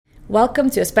Welcome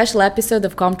to a special episode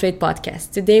of Comtrade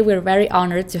podcast. Today we're very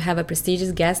honored to have a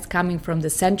prestigious guest coming from the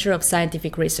Center of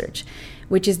Scientific Research,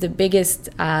 which is the biggest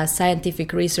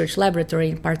scientific research laboratory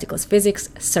in particles physics,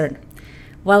 CERN.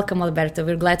 Welcome, Alberto.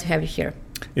 We're glad to have you here.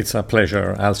 It's a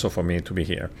pleasure also for me to be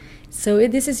here. So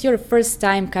this is your first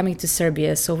time coming to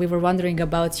Serbia, so we were wondering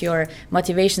about your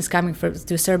motivations coming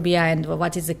to Serbia and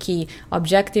what is the key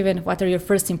objective and what are your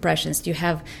first impressions. You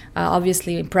have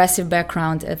obviously impressive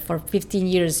background. For 15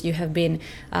 years you have been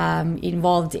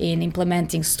involved in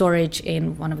implementing storage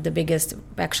in one of the biggest,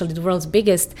 actually the world's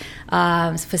biggest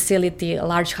facility, a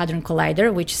Large Hadron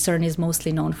Collider, which CERN is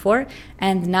mostly known for.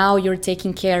 And now you're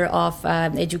taking care of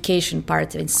education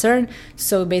part in CERN,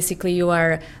 so basically you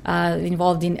are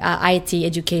involved in IT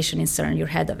education in CERN, you're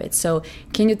head of it. So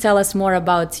can you tell us more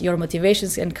about your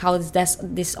motivations and how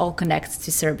this all connects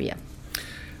to Serbia?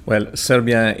 Well,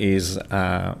 Serbia is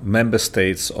a member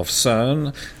state of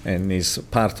CERN and is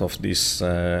part of this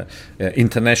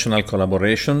international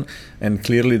collaboration. And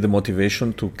clearly the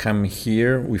motivation to come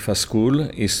here with a school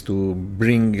is to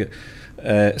bring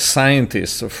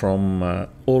scientists from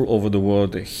all over the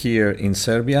world here in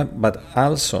Serbia, but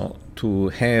also to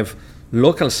have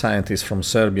local scientists from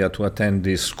Serbia to attend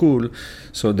this school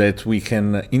so that we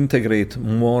can integrate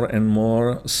more and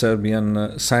more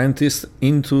Serbian scientists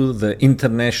into the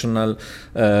international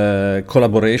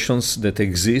collaborations that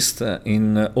exist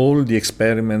in all the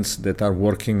experiments that are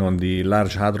working on the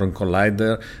Large Hadron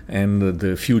Collider and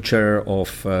the future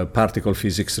of particle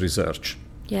physics research.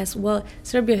 Yes, well,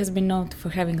 Serbia has been known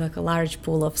for having like a large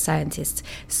pool of scientists,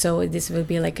 so this will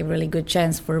be like a really good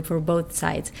chance for both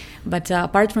sides. But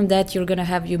apart from that, you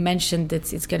mentioned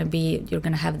that you're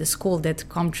gonna have the school that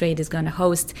Comtrade is gonna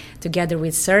host together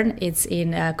with CERN. It's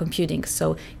in computing.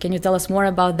 So can you tell us more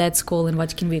about that school and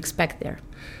what can we expect there?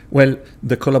 Well,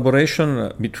 the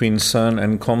collaboration between CERN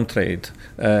and Comtrade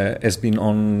has been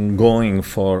ongoing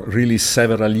for really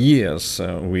several years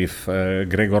with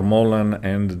Gregor Molan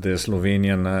and the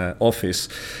Slovenian office,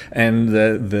 and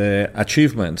the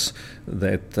achievements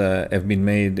that have been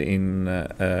made in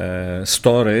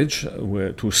storage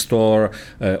to store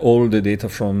all the data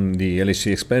from the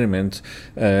LHC experiment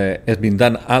has been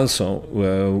done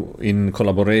also in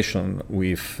collaboration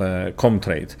with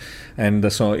Comtrade.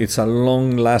 And so it's a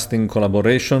long-lasting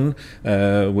collaboration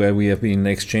where we have been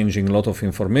exchanging a lot of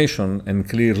information, and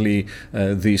clearly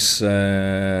this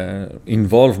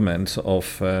involvement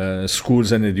of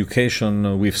schools and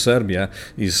education with Serbia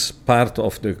is part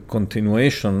of the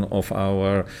continuation of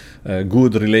our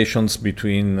good relations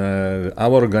between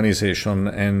our organization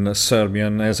and Serbia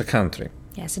as a country.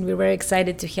 Yes, and we're very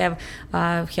excited to have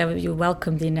you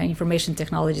welcomed in Information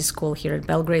Technology School here in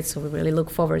Belgrade, so we really look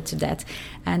forward to that,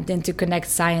 and then to connect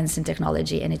science and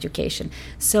technology and education.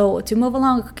 So to move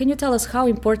along, can you tell us how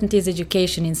important is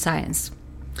education in science?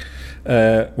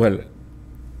 Well,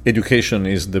 education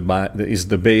is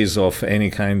the base of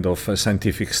any kind of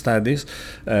scientific studies.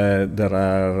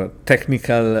 There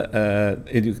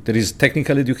is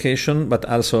technical education, but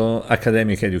also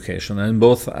academic education, and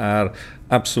both are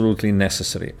absolutely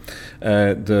necessary.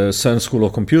 The CERN School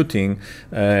of Computing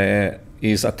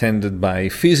is attended by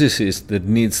physicists that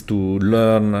needs to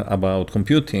learn about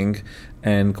computing,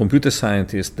 and computer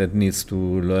scientists that needs to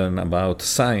learn about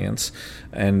science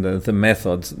and the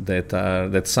methods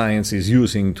that science is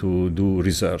using to do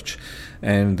research.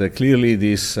 And clearly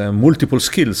these multiple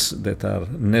skills that are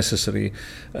necessary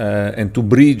and to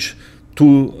bridge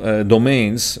two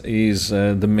domains is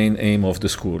the main aim of the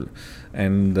school.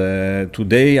 And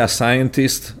today a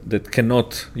scientist that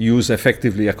cannot use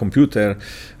effectively a computer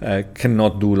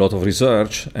cannot do a lot of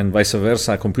research, and vice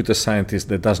versa, a computer scientist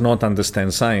that does not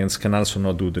understand science can also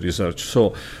not do the research.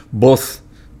 So both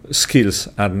skills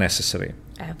are necessary.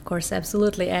 Of course,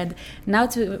 absolutely. And now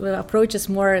to approach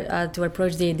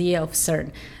the idea of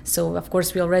CERN. So, of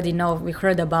course, we already know, we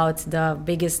heard about the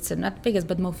biggest, not biggest,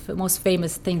 but most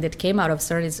famous thing that came out of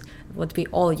CERN is what we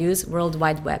all use, World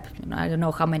Wide Web. I don't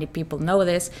know how many people know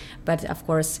this, but of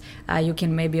course, you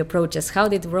can maybe approach us. How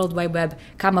did World Wide Web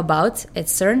come about at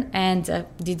CERN? And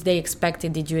did you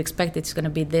expect it's going to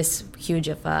be this huge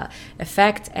of a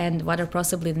effect? And what are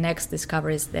possibly the next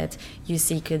discoveries that you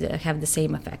see could have the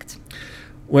same effect?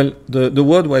 Well, the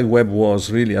World Wide Web was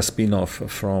really a spin-off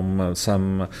from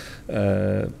some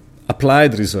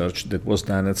applied research that was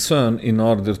done at CERN in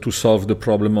order to solve the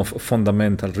problem of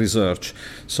fundamental research.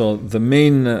 So the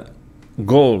main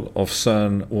goal of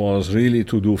CERN was really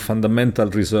to do fundamental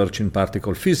research in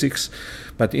particle physics,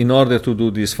 but in order to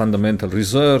do this fundamental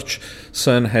research,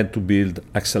 CERN had to build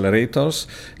accelerators,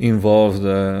 involved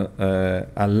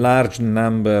a large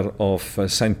number of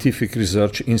scientific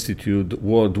research institutes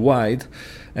worldwide,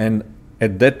 and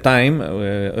at that time,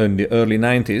 in the early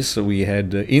 90s, we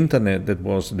had the internet that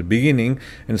was the beginning,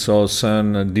 and so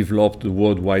CERN developed the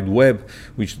World Wide Web,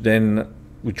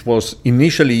 which was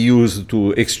initially used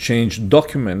to exchange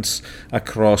documents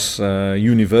across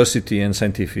university and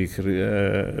scientific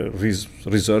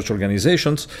research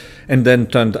organizations, and then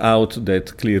turned out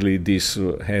that clearly this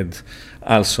had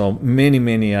also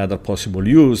many other possible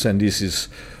use, and this is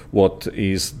what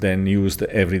is then used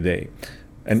every day.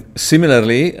 And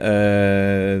similarly,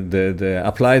 the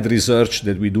applied research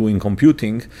that we do in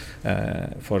computing,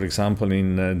 for example,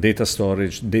 in data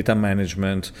storage, data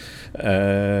management,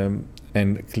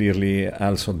 and clearly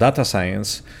also data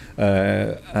science,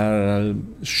 are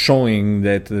showing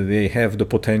that they have the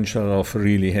potential of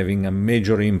really having a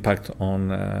major impact on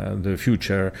the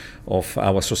future of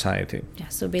our society. Yeah,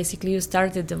 so basically you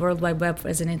started the World Wide Web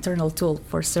as an internal tool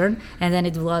for CERN, and then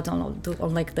it will out on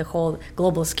like the whole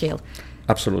global scale.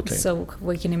 Absolutely. So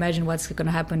we can imagine what's going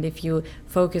to happen if you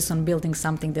focus on building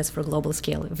something that's for global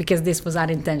scale, because this was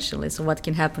unintentionally. So what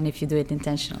can happen if you do it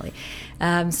intentionally?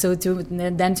 So to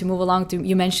move along,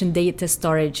 you mentioned data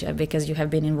storage because you have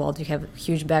been involved. You have a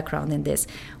huge background in this.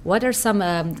 What are some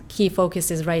key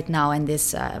focuses right now in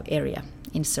this area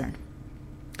in CERN?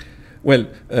 Well,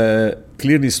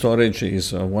 clearly storage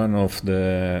is one of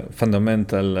the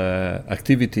fundamental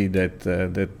activity that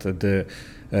the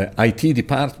IT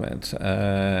department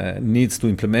needs to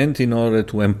implement in order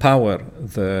to empower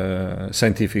the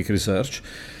scientific research.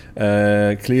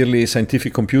 Clearly,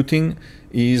 scientific computing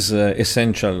is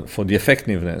essential for the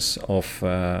effectiveness of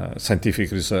scientific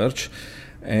research,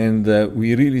 and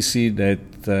we really see that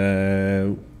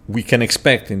we can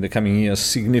expect in the coming years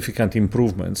significant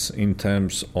improvements in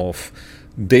terms of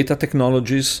data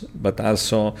technologies, but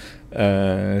also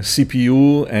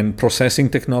CPU and processing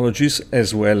technologies,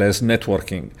 as well as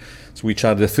networking, which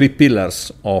are the three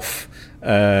pillars of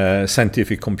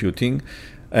scientific computing.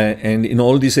 And in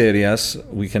all these areas,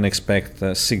 we can expect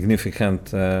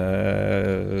significant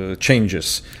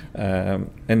changes,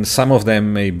 and some of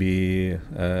them may be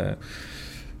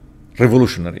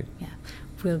revolutionary. Yeah.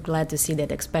 We're glad to see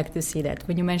that, expect to see that.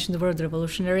 When you mention the word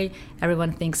revolutionary,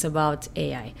 everyone thinks about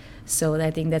AI. So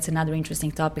I think that's another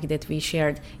interesting topic that we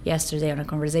shared yesterday on a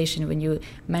conversation when you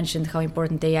mentioned how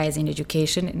important AI is in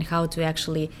education and how to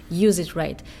actually use it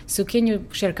right. So can you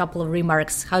share a couple of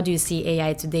remarks? How do you see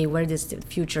AI today? Where does the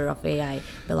future of AI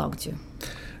belong to?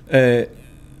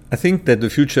 I think that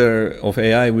the future of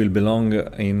AI will belong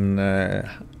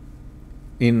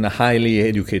in highly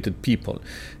educated people,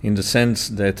 in the sense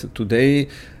that today,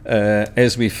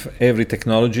 as with every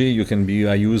technology, you can be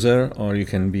a user or you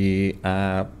can be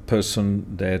a person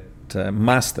that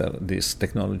master this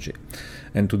technology.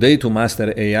 And today, to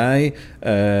master AI,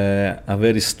 a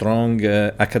very strong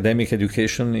academic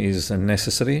education is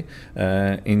necessary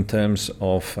in terms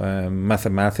of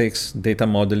mathematics, data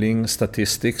modeling,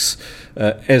 statistics,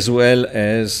 as well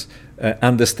as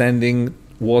understanding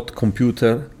what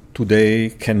computer today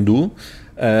can do,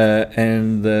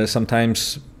 and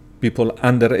sometimes people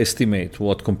underestimate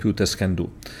what computers can do.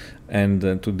 And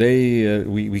today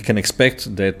we can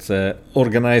expect that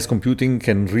organized computing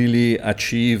can really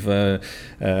achieve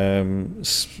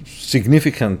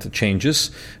significant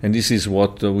changes, and this is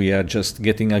what we are just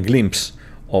getting a glimpse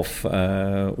of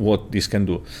what this can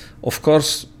do. Of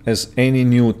course, as any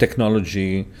new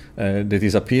technology that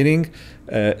is appearing,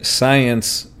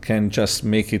 science can just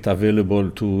make it available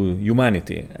to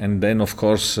humanity. And then, of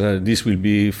course, this will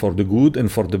be for the good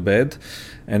and for the bad.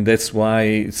 And that's why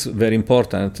it's very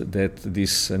important that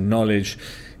this knowledge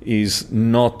is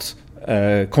not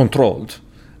controlled.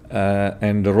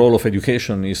 And the role of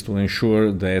education is to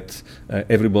ensure that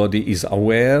everybody is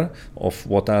aware of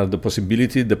what are the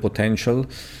possibilities, the potential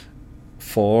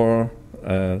for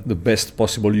the best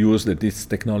possible use that this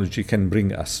technology can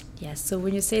bring us. Yes, so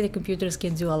when you say the computers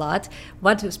can do a lot,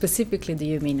 what specifically do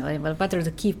you mean? What are the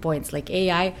key points? Like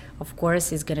AI, of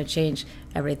course, is going to change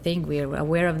everything. We're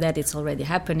aware of that. It's already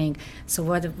happening. So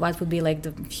what would be like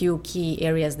the few key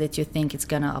areas that you think it's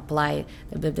going to apply,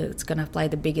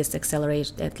 the biggest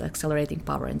accelerating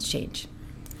power and change?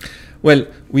 Well,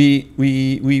 we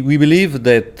believe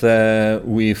that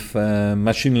with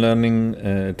machine learning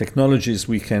technologies,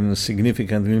 we can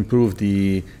significantly improve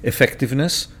the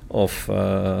effectiveness of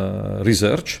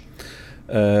research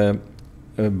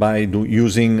by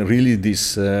using really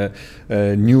these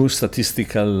new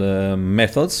statistical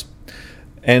methods.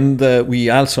 And we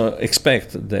also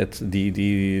expect that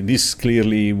this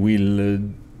clearly will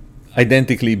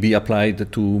identically be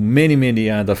applied to many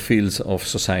other fields of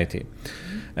society.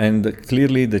 And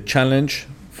clearly the challenge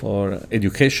for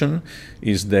education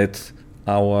is that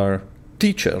our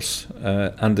teachers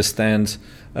understand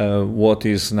what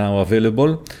is now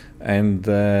available. And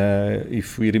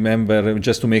if we remember,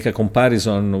 just to make a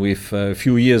comparison with a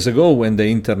few years ago when the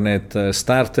internet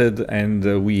started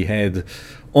and we had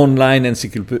online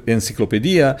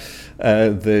encyclopedia,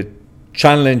 the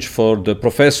challenge for the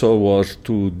professor was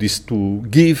to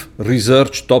give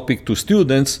research topic to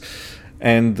students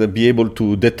and be able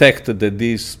to detect that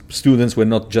these students were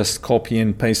not just copying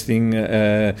and pasting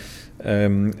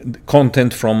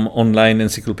content from online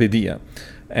encyclopedia.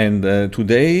 And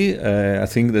today, I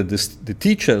think that the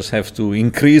teachers have to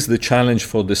increase the challenge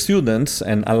for the students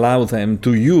and allow them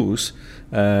to use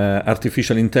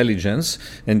artificial intelligence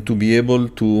and to be able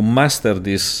to master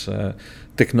this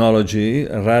technology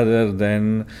rather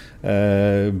than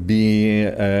be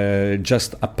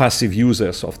just a passive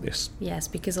users of this. Yes,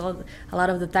 because a lot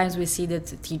of the times we see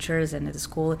that teachers and the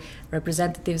school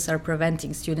representatives are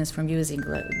preventing students from using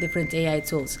different AI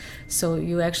tools. So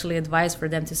you actually advise for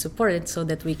them to support it so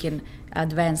that we can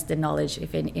advance the knowledge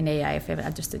in AI, if I've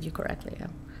understood you correctly. Yeah.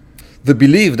 The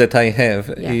belief that I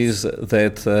have Yes. is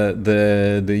that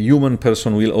the human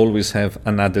person will always have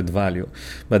an added value,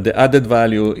 but the added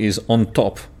value is on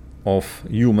top of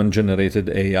human-generated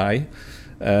AI,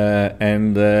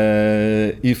 and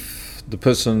if the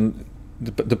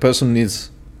person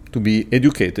needs to be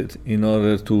educated in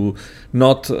order to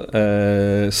not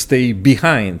stay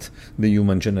behind the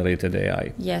human-generated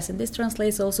AI. Yes, and this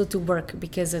translates also to work,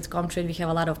 because at Comtrade we have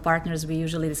a lot of partners. We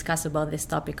usually discuss about this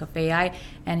topic of AI,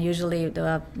 and usually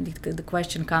the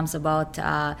question comes about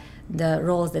the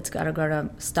roles that are going to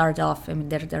start off. I mean,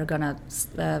 they're going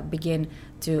to begin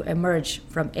to emerge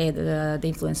from the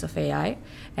influence of AI,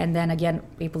 and then again,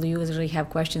 people usually have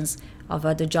questions of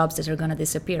the jobs that are going to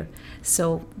disappear.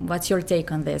 So, what's your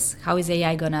take on this? How is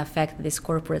AI going to affect this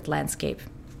corporate landscape?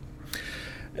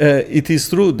 It is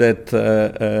true that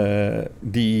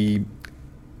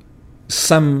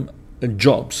some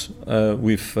jobs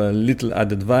with little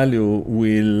added value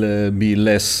will be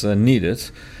less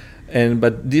needed,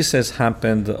 but this has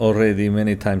happened already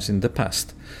many times in the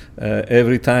past.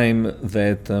 Every time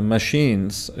that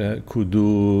machines could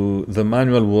do the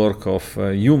manual work of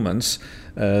humans,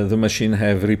 the machine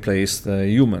have replaced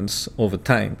humans over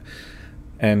time.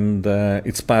 And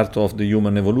it's part of the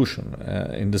human evolution,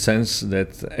 in the sense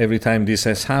that every time this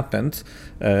has happened,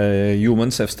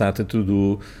 humans have started to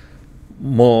do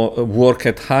more work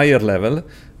at higher level,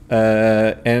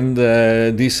 and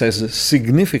this has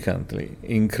significantly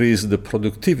increased the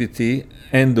productivity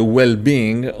and the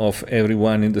well-being of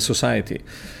everyone in the society.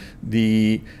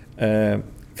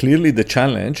 Clearly the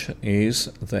challenge is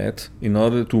that in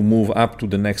order to move up to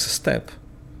the next step,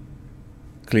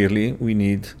 clearly we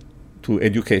need to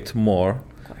educate more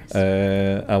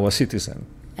our citizens.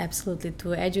 Absolutely,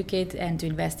 to educate and to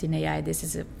invest in AI. This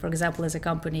is, for example, as a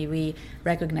company, we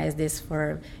recognize this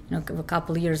for a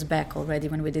couple of years back already,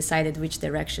 when we decided which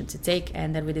direction to take,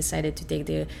 and then we decided to take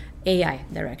the AI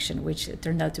direction, which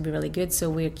turned out to be really good. So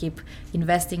we keep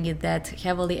investing in that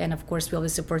heavily, and of course we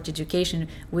always support education,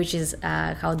 which is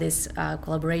how this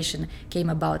collaboration came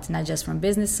about, not just from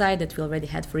business side that we already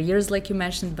had for years, like you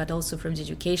mentioned, but also from the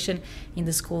education in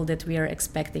the school that we are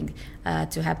expecting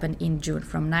to happen in June,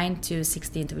 from 9 to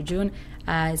 16th of June.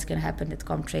 It's going to happen at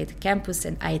Comtrade campus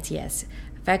and ITS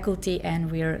faculty,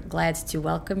 and we're glad to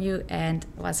welcome you. And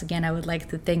once again, I would like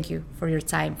to thank you for your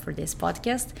time for this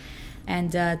podcast,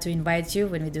 and to invite you,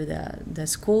 when we do the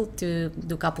school, to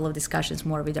do a couple of discussions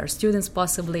more with our students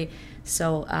possibly.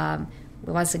 So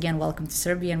once again, welcome to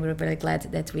Serbia, and we're very glad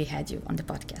that we had you on the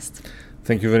podcast.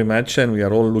 Thank you very much, and we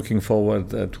are all looking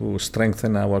forward to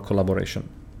strengthen our collaboration.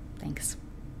 Thanks.